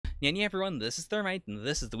Yeah, everyone, this is Thermite, and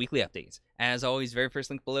this is the weekly update. As always, very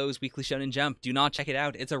first link below is Weekly Shonen Jump. Do not check it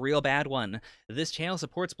out, it's a real bad one. This channel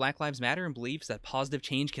supports Black Lives Matter and believes that positive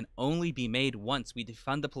change can only be made once we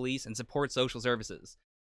defund the police and support social services.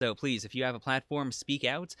 So please, if you have a platform, speak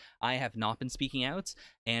out. I have not been speaking out,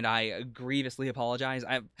 and I grievously apologize.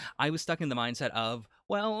 I was stuck in the mindset of,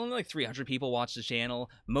 well, only like 300 people watch the channel.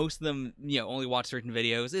 Most of them, only watch certain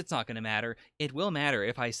videos. It's not going to matter. It will matter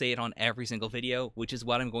if I say it on every single video, which is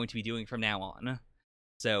what I'm going to be doing from now on.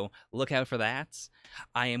 So look out for that.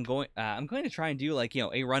 I'm going to try and do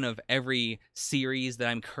a run of every series that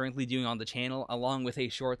I'm currently doing on the channel, along with a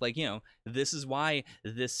short this is why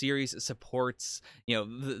this series supports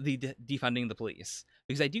the defunding the police,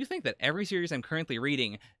 because I do think that every series I'm currently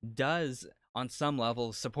reading does on some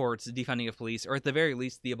level support defunding of police, or at the very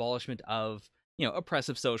least the abolishment of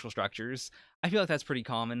oppressive social structures. I feel like that's pretty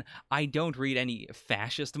common. I don't read any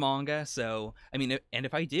fascist manga, so, I mean, and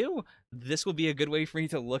if I do, this will be a good way for me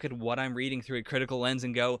to look at what I'm reading through a critical lens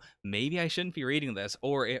and go, maybe I shouldn't be reading this,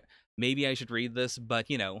 or maybe I should read this, but,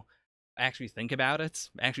 actually think about it,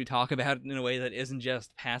 actually talk about it in a way that isn't just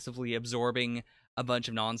passively absorbing a bunch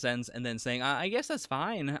of nonsense and then saying, I guess that's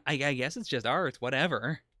fine, I guess it's just art,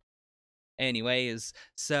 whatever. Anyways,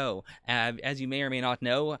 so, as you may or may not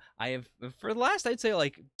know, I have, for the last, I'd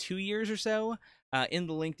say, 2 years or so, in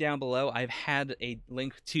the link down below, I've had a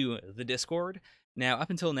link to the Discord. Now, up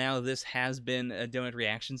until now, this has been Donut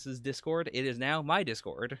Reactions' Discord. It is now my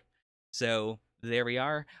Discord. So, there we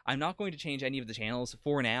are. I'm not going to change any of the channels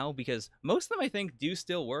for now, because most of them, I think, do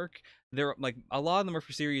still work. They're, a lot of them are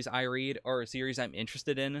for series I read, or a series I'm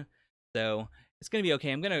interested in. So, it's going to be okay.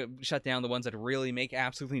 I'm going to shut down the ones that really make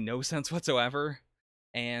absolutely no sense whatsoever.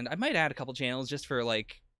 And I might add a couple channels just for, I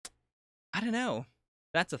don't know.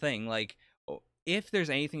 That's the thing. If there's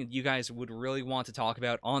anything that you guys would really want to talk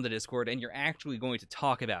about on the Discord and you're actually going to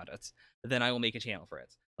talk about it, then I will make a channel for it.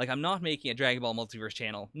 I'm not making a Dragon Ball Multiverse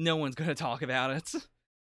channel. No one's going to talk about it.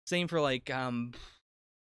 Same for, I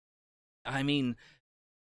mean,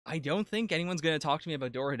 I don't think anyone's going to talk to me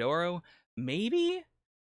about Dorohedoro. Maybe?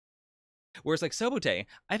 Whereas, Sobote,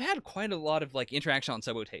 I've had quite a lot of, interaction on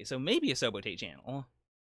Sobote, so maybe a Sobote channel.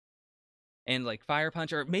 And, Fire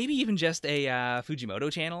Punch, or maybe even just a, Fujimoto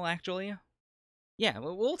channel, actually. Yeah,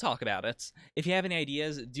 we'll talk about it. If you have any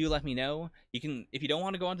ideas, do let me know. You can, if you don't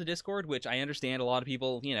want to go onto Discord, which I understand a lot of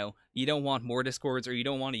people, you don't want more Discords, or you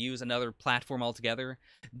don't want to use another platform altogether,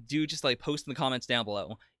 do just, post in the comments down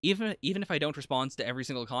below. Even if I don't respond to every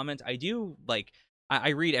single comment, I do,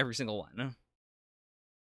 I read every single one.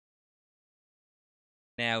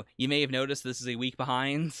 Now, you may have noticed this is a week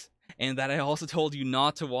behind, and that I also told you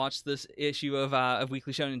not to watch this issue of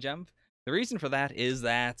Weekly Shonen Jump. The reason for that is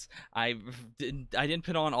that I didn't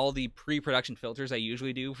put on all the pre-production filters I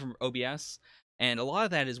usually do from OBS, and a lot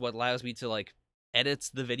of that is what allows me to,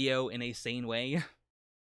 edit the video in a sane way.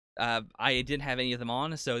 I didn't have any of them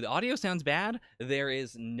on, so the audio sounds bad. There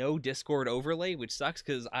is no Discord overlay, which sucks,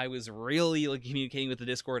 because I was really communicating with the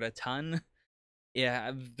Discord a ton.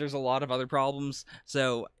 Yeah, there's a lot of other problems,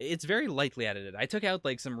 so it's very lightly edited. I took out,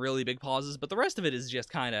 some really big pauses, but the rest of it is just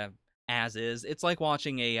kind of as is. It's like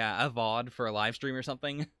watching a VOD for a live stream or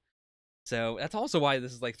something. So that's also why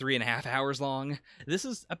this is 3.5 hours long. This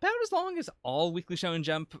is about as long as all Weekly Shonen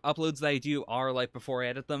Jump uploads that I do are before I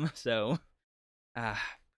edit them, so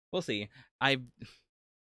we'll see.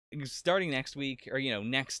 Starting next week, or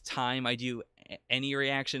next time I do any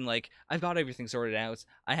reaction, I've got everything sorted out.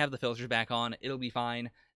 I have the filters back on. It'll be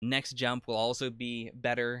fine. Next jump will also be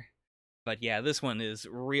better. But yeah, this one is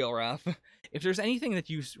real rough. If there's anything that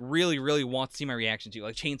you really, really want to see my reaction to,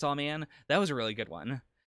 like Chainsaw Man, that was a really good one.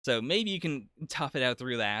 So maybe you can tough it out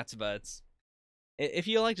through that, but if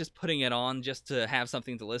you like just putting it on just to have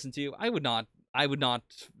something to listen to, I would not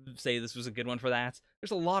say this was a good one for that.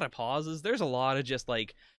 There's a lot of pauses. There's a lot of just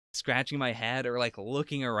scratching my head or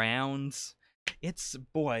looking around.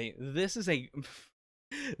 Boy, this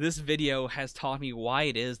video has taught me why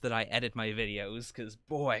it is that I edit my videos, because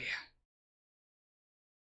boy.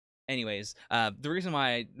 Anyways, the reason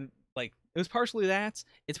why it was partially that.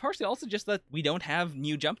 It's partially also just that we don't have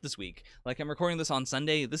new Jump this week. I'm recording this on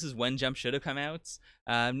Sunday. This is when Jump should have come out.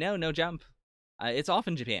 No Jump. It's off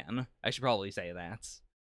in Japan. I should probably say that.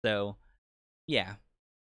 So, yeah.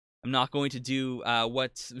 I'm not going to do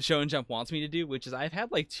what Shonen Jump wants me to do, which is I've had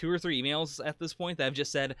 2 or 3 emails at this point that have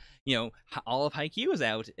just said, all of Haikyuu is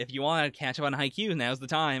out. If you want to catch up on Haikyuu, now's the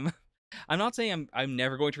time. I'm not saying I'm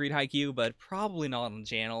never going to read Haikyuu, but probably not on the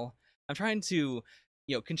channel. I'm trying to,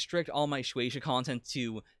 constrict all my Shueisha content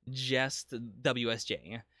to just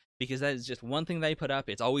WSJ. because that is just one thing that I put up.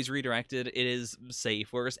 It's always redirected. It is safe,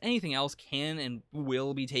 whereas anything else can and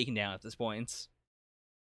will be taken down at this point.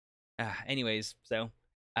 Anyways, so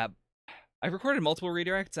I recorded multiple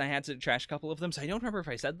redirects. I had to trash a couple of them, so I don't remember if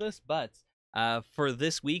I said this, but for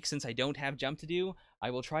this week, since I don't have jump to do,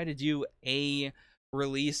 I will try to do a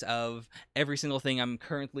release of every single thing I'm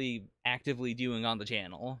currently actively doing on the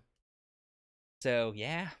channel. So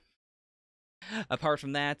yeah. Apart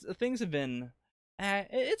from that, things have been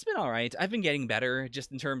it's been alright. I've been getting better,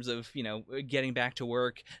 just in terms of, you know, getting back to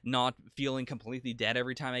work, not feeling completely dead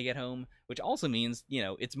every time I get home, which also means, you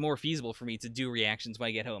know, it's more feasible for me to do reactions when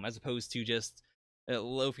I get home, as opposed to just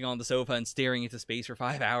loafing on the sofa and staring into space for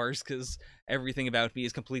 5 hours, because everything about me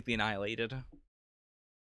is completely annihilated.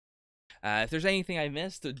 If there's anything I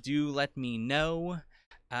missed, do let me know.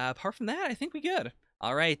 Apart from that, I think we good.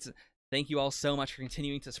 Alright, thank you all so much for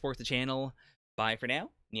continuing to support the channel. Bye for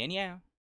now. Nya nya.